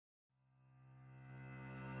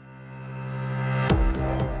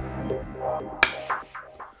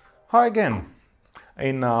Hi again.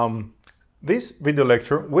 In this video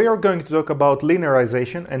lecture, we are going to talk about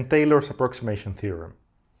linearization and Taylor's approximation theorem.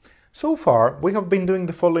 So far, we have been doing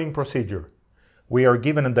the following procedure. We are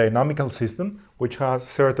given a dynamical system which has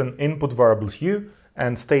certain input variables u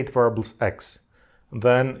and state variables x.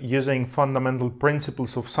 Then, using fundamental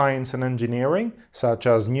principles of science and engineering, such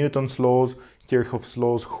as Newton's laws, Kirchhoff's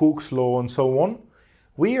laws, Hooke's law, and so on,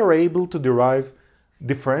 we are able to derive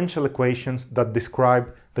differential equations that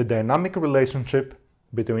describe the dynamic relationship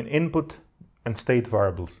between input and state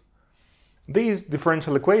variables. These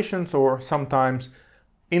differential equations, or sometimes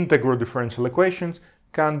integral differential equations,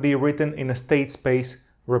 can be written in a state space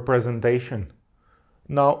representation.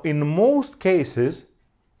 Now, in most cases,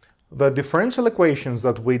 the differential equations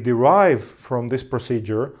that we derive from this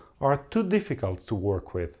procedure are too difficult to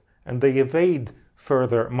work with, and they evade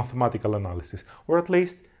further mathematical analysis, or at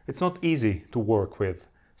least it's not easy to work with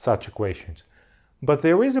such equations. But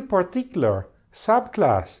there is a particular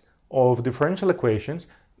subclass of differential equations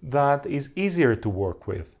that is easier to work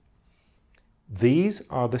with. These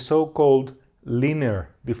are the so-called linear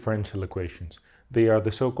differential equations. They are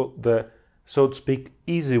the so-called, so to speak,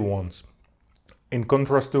 easy ones, in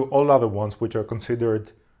contrast to all other ones which are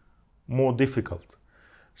considered more difficult.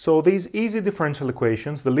 So these easy differential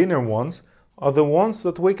equations, the linear ones, are the ones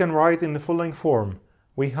that we can write in the following form.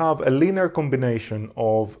 We have a linear combination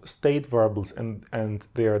of state variables and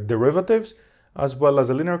their derivatives, as well as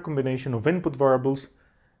a linear combination of input variables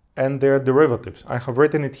and their derivatives. I have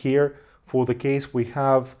written it here for the case we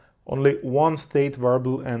have only one state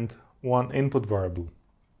variable and one input variable.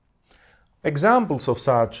 Examples of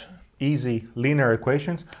such easy linear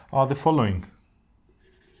equations are the following.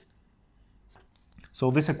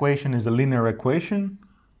 So this equation is a linear equation.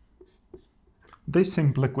 This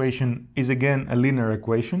simple equation is again a linear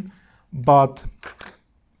equation, but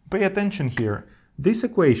pay attention here. This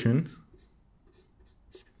equation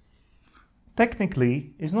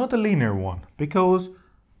technically is not a linear one, because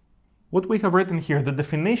what we have written here, the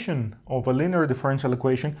definition of a linear differential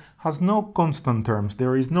equation, has no constant terms.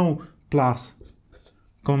 There is no plus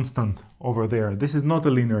constant over there. This is not a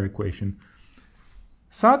linear equation.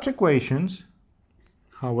 Such equations,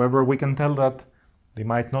 however, we can tell that they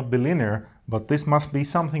might not be linear, but this must be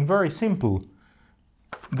something very simple.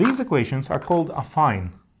 These equations are called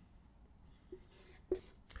affine.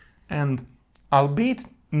 And albeit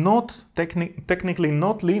not technically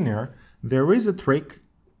not linear, there is a trick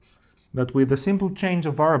that with a simple change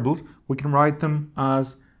of variables, we can write them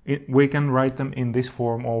in this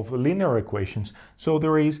form of linear equations. So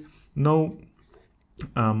there is no,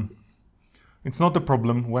 it's not a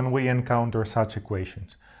problem when we encounter such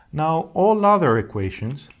equations. Now, all other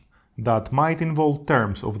equations that might involve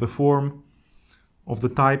terms of the form of the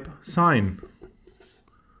type sine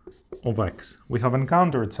of x. We have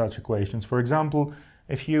encountered such equations. For example,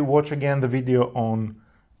 if you watch again the video on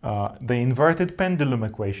the inverted pendulum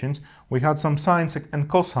equations, we had some sines and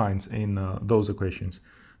cosines in those equations.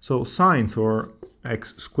 So sines, or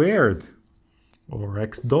x squared, or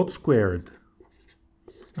x dot squared,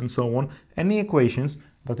 and so on. Any equations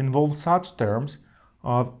that involve such terms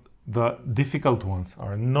are the difficult ones,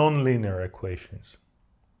 are non-linear equations.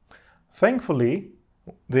 Thankfully,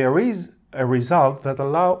 there is a result that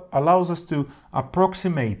allows us to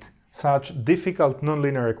approximate such difficult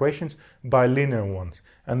non-linear equations by linear ones,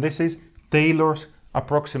 and this is Taylor's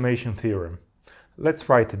approximation theorem. Let's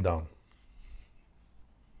write it down.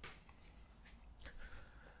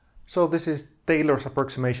 So this is Taylor's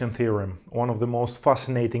approximation theorem, one of the most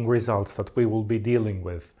fascinating results that we will be dealing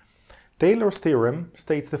with. Taylor's theorem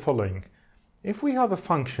states the following. If we have a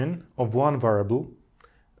function of one variable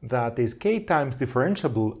that is k times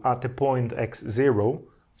differentiable at a point x0,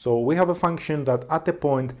 so we have a function that at a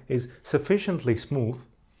point is sufficiently smooth,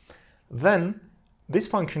 then this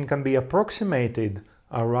function can be approximated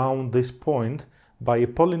around this point by a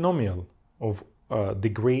polynomial of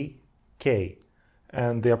degree k.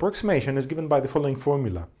 And the approximation is given by the following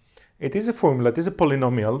formula. It is a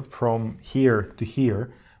polynomial from here to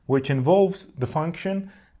here, which involves the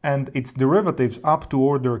function and its derivatives up to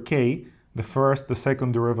order k, the first, the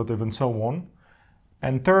second derivative, and so on,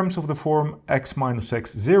 and terms of the form x minus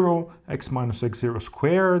x0, x minus x0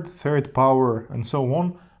 squared, third power, and so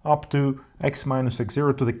on, up to x minus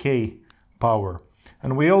x0 to the k power.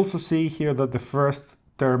 And we also see here that the first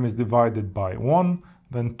term is divided by 1,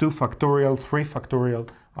 then 2 factorial, 3 factorial,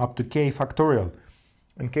 up to k factorial.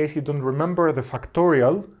 In case you don't remember the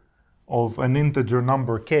factorial of an integer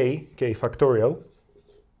number k factorial,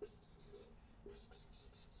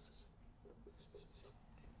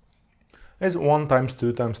 is 1 times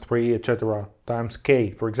 2 times 3, etc. times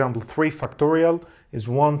k. For example, 3 factorial is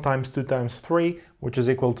 1 times 2 times 3, which is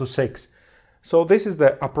equal to 6. So this is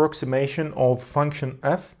the approximation of function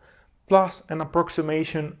f plus an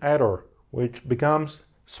approximation error, which becomes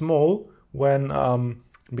small when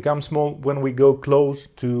we go close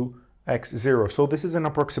to x0. So this is an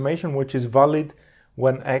approximation which is valid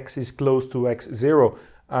when x is close to x0.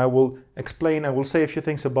 I will say a few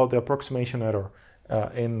things about the approximation error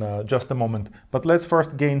in just a moment. But let's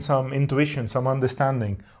first gain some intuition, some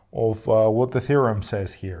understanding of what the theorem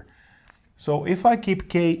says here. So if I keep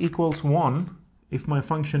k equals 1, if my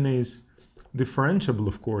function is differentiable,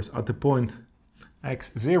 of course, at the point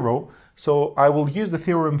x0, so I will use the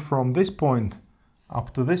theorem from this point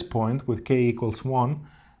up to this point with k equals 1,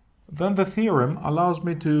 then the theorem allows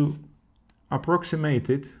me to approximate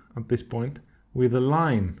it at this point with a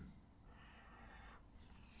line.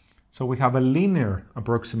 So we have a linear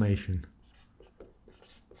approximation.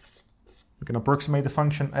 We can approximate the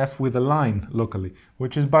function f with a line locally,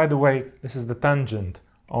 which is, by the way, this is the tangent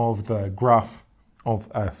of the graph of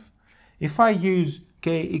f. If I use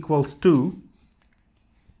k equals 2,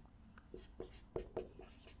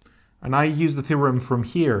 and I use the theorem from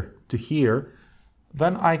here to here,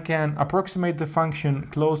 then I can approximate the function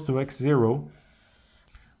close to x0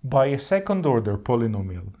 by a second order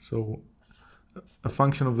polynomial. So a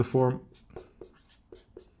function of the form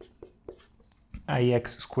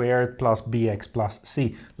ax squared plus bx plus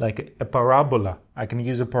c, like a parabola. I can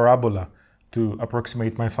use a parabola to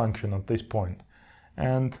approximate my function at this point.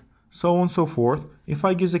 And so on and so forth. If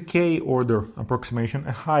I use a k order approximation,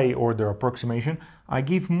 a high order approximation, I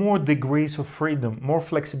give more degrees of freedom, more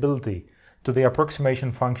flexibility to the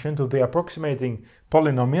approximation function, to the approximating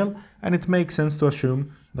polynomial, and it makes sense to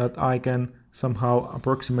assume that I can somehow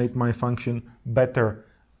approximate my function better,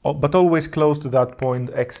 but always close to that point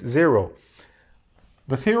x0.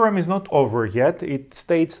 The theorem is not over yet. It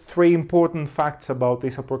states 3 important facts about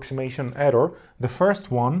this approximation error. The first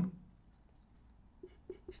one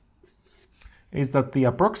is that the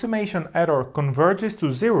approximation error converges to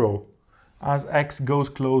 0 as x goes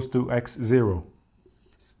close to x0.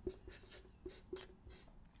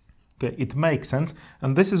 Okay, it makes sense,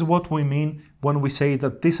 and this is what we mean when we say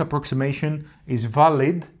that this approximation is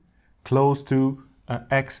valid close to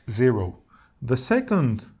x0. The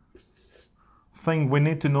second thing we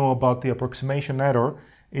need to know about the approximation error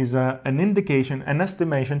is an indication, an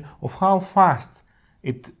estimation of how fast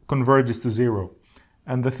it converges to 0.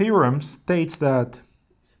 And the theorem states that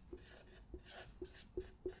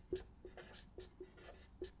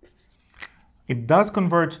it does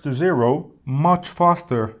converge to 0 much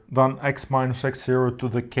faster than x minus x0 to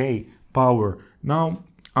the k power. Now,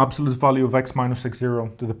 absolute value of x minus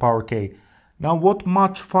x0 to the power k. Now, what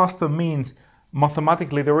much faster means,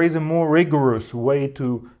 mathematically, there is a more rigorous way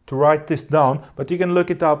to write this down, but you can look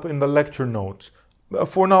it up in the lecture notes.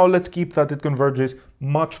 For now, let's keep that it converges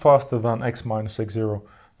much faster than x minus x0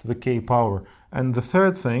 to the k power. And the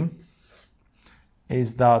third thing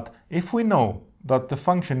is that if we know that the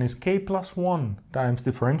function is k plus 1 times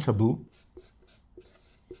differentiable,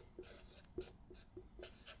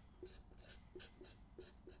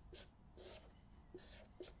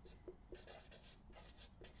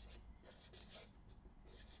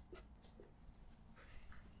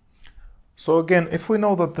 so again, if we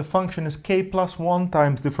know that the function is k plus 1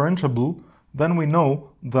 times differentiable, then we know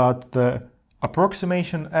that the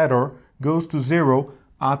approximation error goes to 0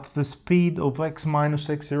 at the speed of x minus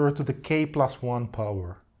x0 to the k plus 1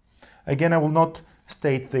 power. Again, I will not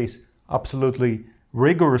state this absolutely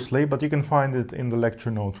rigorously, but you can find it in the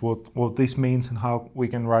lecture notes, what this means and how we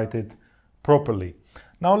can write it properly.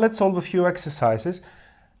 Now let's solve a few exercises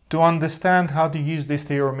to understand how to use this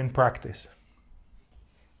theorem in practice.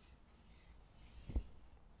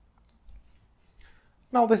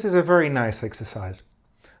 Now this is a very nice exercise.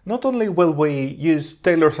 Not only will we use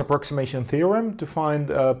Taylor's approximation theorem to find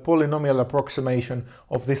a polynomial approximation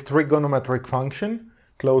of this trigonometric function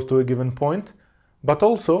close to a given point, but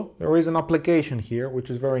also there is an application here which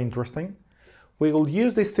is very interesting. We will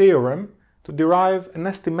use this theorem to derive an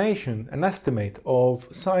estimate of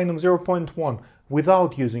sine of 0.1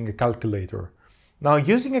 without using a calculator. Now,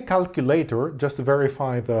 using a calculator, just to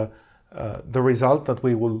verify the result that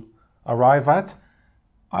we will arrive at,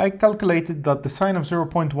 I calculated that the sine of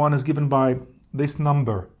 0.1 is given by this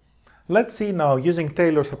number. Let's see now, using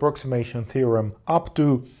Taylor's approximation theorem up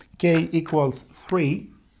to k equals 3.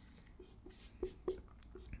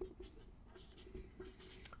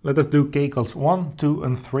 Let us do k equals 1, 2,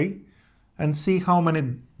 and 3 and see how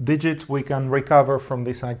many digits we can recover from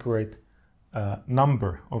this accurate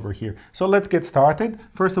number over here. So let's get started.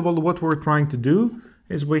 First of all, what we're trying to do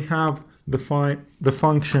is we have the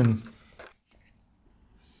function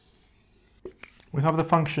we have the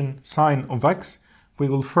function sine of x. We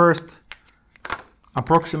will first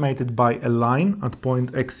approximate it by a line at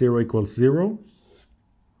point x0 equals 0.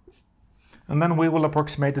 And then we will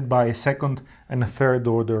approximate it by a second and a third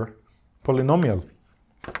order polynomial.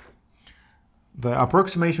 The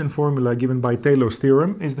approximation formula given by Taylor's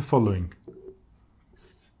theorem is the following.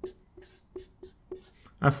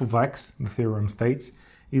 F of x, the theorem states,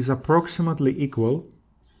 is approximately equal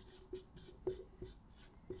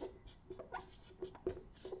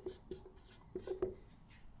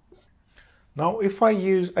Now, if I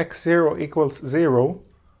use x0 equals 0,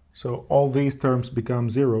 so all these terms become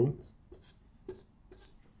 0,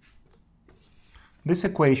 this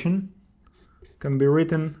equation can be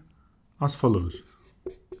written as follows.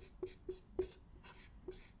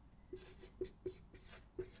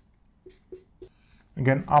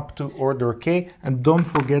 Again, up to order k, and don't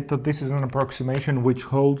forget that this is an approximation which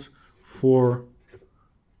holds for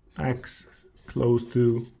x close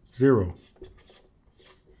to 0.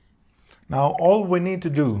 Now, all we need to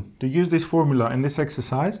do to use this formula in this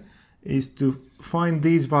exercise is to find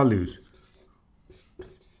these values.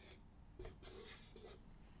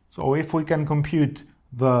 So if we can compute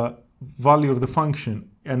the value of the function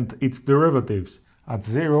and its derivatives at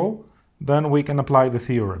 0, then we can apply the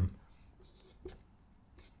theorem.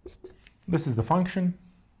 This is the function.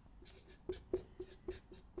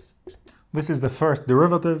 This is the first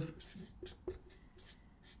derivative,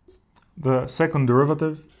 the second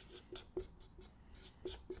derivative,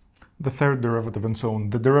 the third derivative, and so on.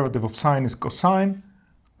 The derivative of sine is cosine,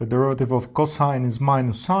 the derivative of cosine is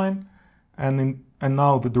minus sine, and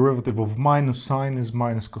now the derivative of minus sine is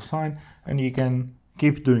minus cosine, and you can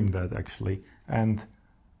keep doing that actually, and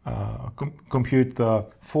compute the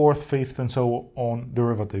fourth, fifth, and so on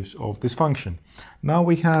derivatives of this function. Now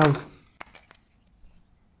we have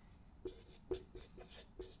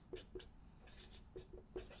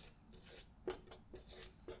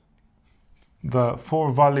the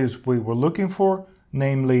four values we were looking for,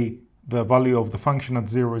 namely the value of the function at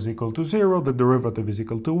 0 is equal to 0, the derivative is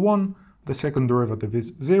equal to 1, the second derivative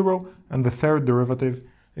is 0, and the third derivative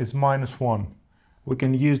is minus 1. We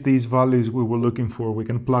can use these values we were looking for, we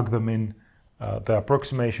can plug them in the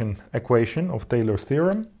approximation equation of Taylor's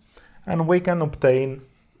theorem, and we can obtain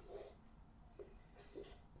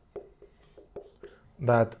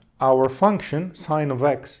that our function sine of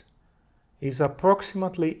x is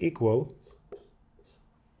approximately equal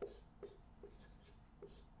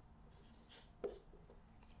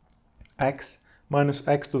x minus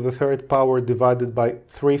x to the third power divided by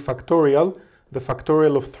 3 factorial. The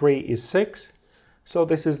factorial of 3 is 6. So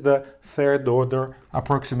this is the third order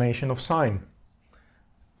approximation of sine.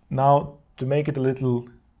 Now, to make it a little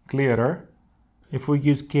clearer, if we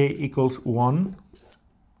use k equals 1,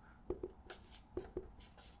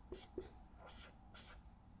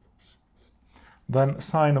 then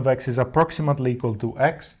sine of x is approximately equal to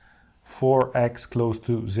x for x close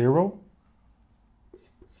to 0.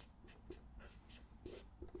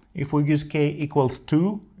 If we use k equals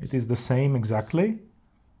 2, it is the same exactly.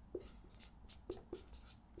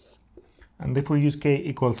 And if we use k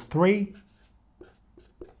equals 3,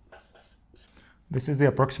 this is the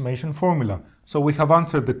approximation formula. So we have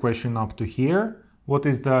answered the question up to here. What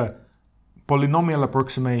is the polynomial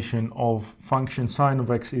approximation of function sine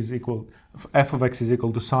of x is equal, f of x is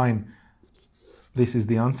equal to sine? This is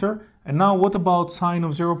the answer. And now what about sine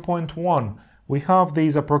of 0.1? We have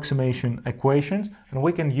these approximation equations, and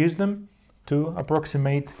we can use them to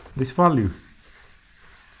approximate this value.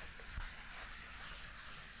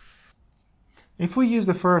 If we use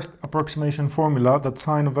the first approximation formula that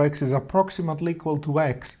sine of x is approximately equal to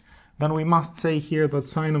x, then we must say here that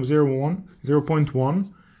sine of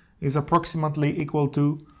 0.1 is approximately equal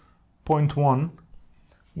to 0.1,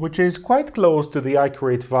 which is quite close to the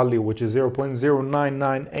accurate value, which is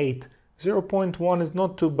 0.0998. 0.1 is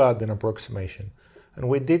not too bad in approximation, and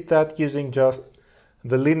we did that using just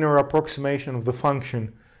the linear approximation of the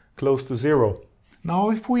function close to 0.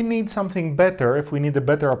 Now, if we need something better, if we need a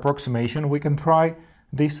better approximation, we can try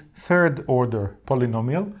this third order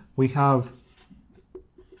polynomial. We have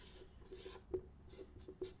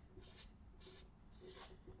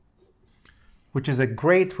which is a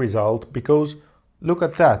great result because look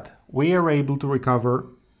at that, we are able to recover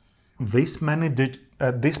this many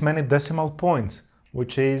decimal points,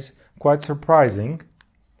 which is quite surprising.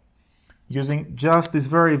 Using just this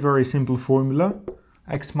very, very simple formula,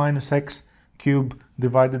 x minus x cubed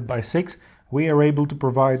divided by 6, we are able to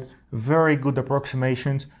provide very good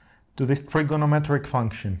approximations to this trigonometric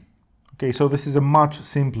function. Okay, so this is a much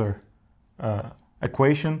simpler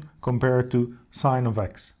equation compared to sine of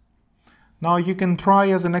x. Now you can try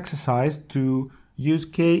as an exercise to use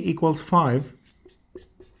k equals 5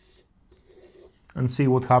 and see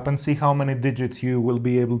what happens. See how many digits you will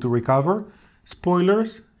be able to recover.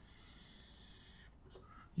 Spoilers,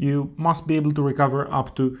 you must be able to recover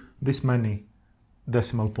up to this many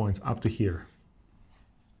decimal points, up to here.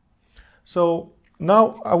 So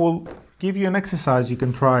now I will give you an exercise you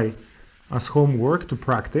can try as homework to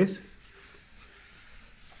practice.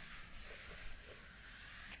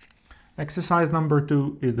 Exercise number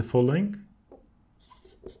 2 is the following.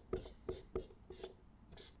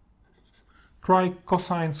 Try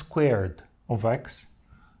cosine squared of x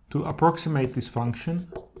to approximate this function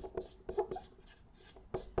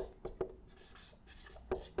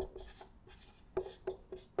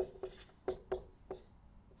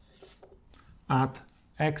at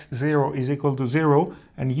x0 is equal to 0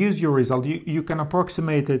 and use your result. You can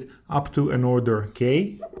approximate it up to an order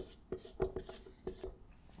k,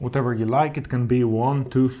 whatever you like. It can be 1,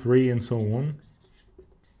 2, 3 and so on,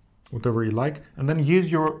 whatever you like, and then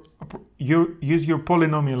use your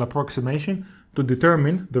polynomial approximation to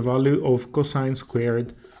determine the value of cosine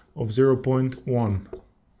squared of 0.1.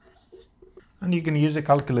 And you can use a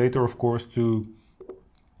calculator, of course, to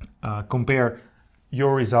compare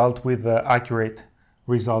your result with the accurate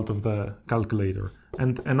result of the calculator.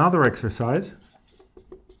 And another exercise,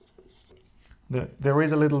 there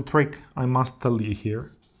is a little trick I must tell you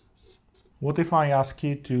here. What if I ask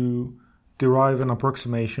you to derive an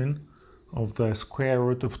approximation of the square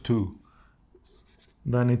root of 2?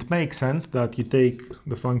 Then it makes sense that you take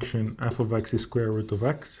the function f of x is square root of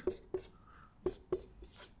x.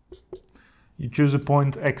 You choose a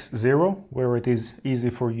point x0 where it is easy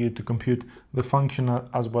for you to compute the function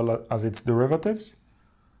as well as its derivatives.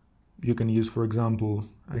 You can use, for example,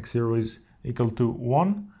 x0 is equal to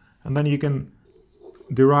 1, and then you can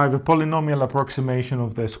derive a polynomial approximation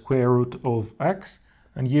of the square root of x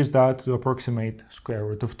and use that to approximate square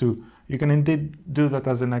root of 2. You can indeed do that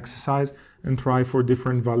as an exercise and try for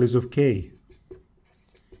different values of k.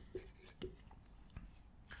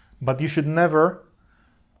 But you should never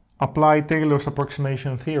apply Taylor's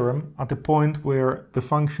approximation theorem at a point where the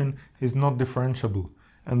function is not differentiable.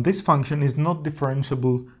 And this function is not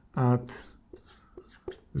differentiable at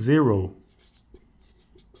 0.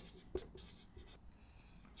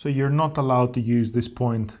 So you're not allowed to use this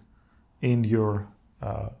point in your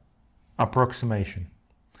approximation.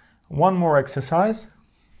 One more exercise.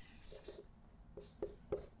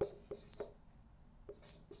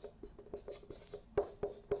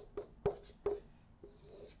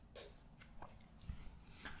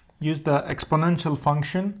 Use the exponential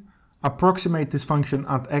function, approximate this function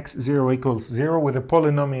at x0 equals 0 with a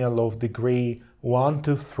polynomial of degree 1,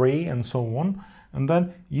 2, 3 and so on, and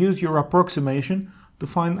then use your approximation to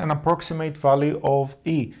find an approximate value of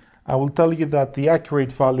e. I will tell you that the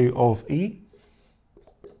accurate value of e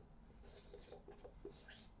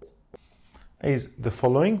is the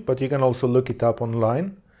following, but you can also look it up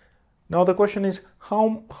online. Now the question is,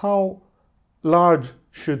 how large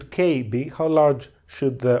should k be? How large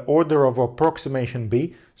should the order of approximation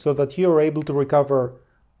be so that you are able to recover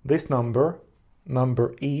this number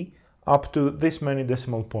e, up to this many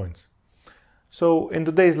decimal points? So in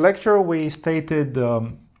today's lecture we stated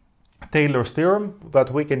Taylor's theorem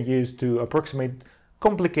that we can use to approximate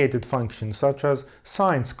complicated functions such as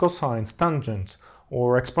sines, cosines, tangents,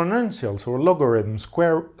 or exponentials, or logarithms,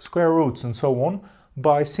 square roots, and so on,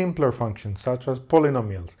 by simpler functions such as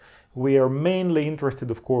polynomials. We are mainly interested,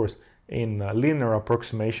 of course, in linear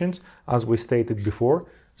approximations, as we stated before.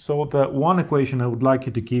 So the one equation I would like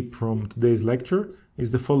you to keep from today's lecture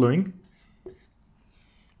is the following.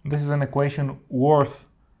 This is an equation worth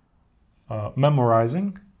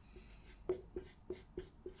memorizing.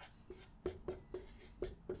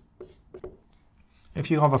 If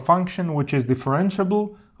you have a function which is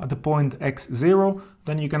differentiable at the point x0,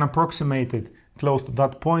 then you can approximate it close to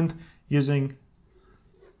that point using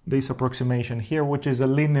this approximation here, which is a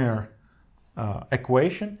linear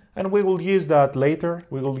equation, and we will use that later.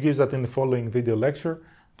 We will use that in the following video lecture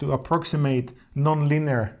to approximate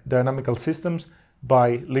non-linear dynamical systems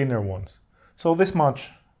by linear ones. So this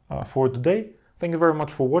much for today. Thank you very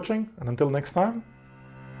much for watching, and until next time,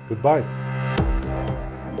 goodbye.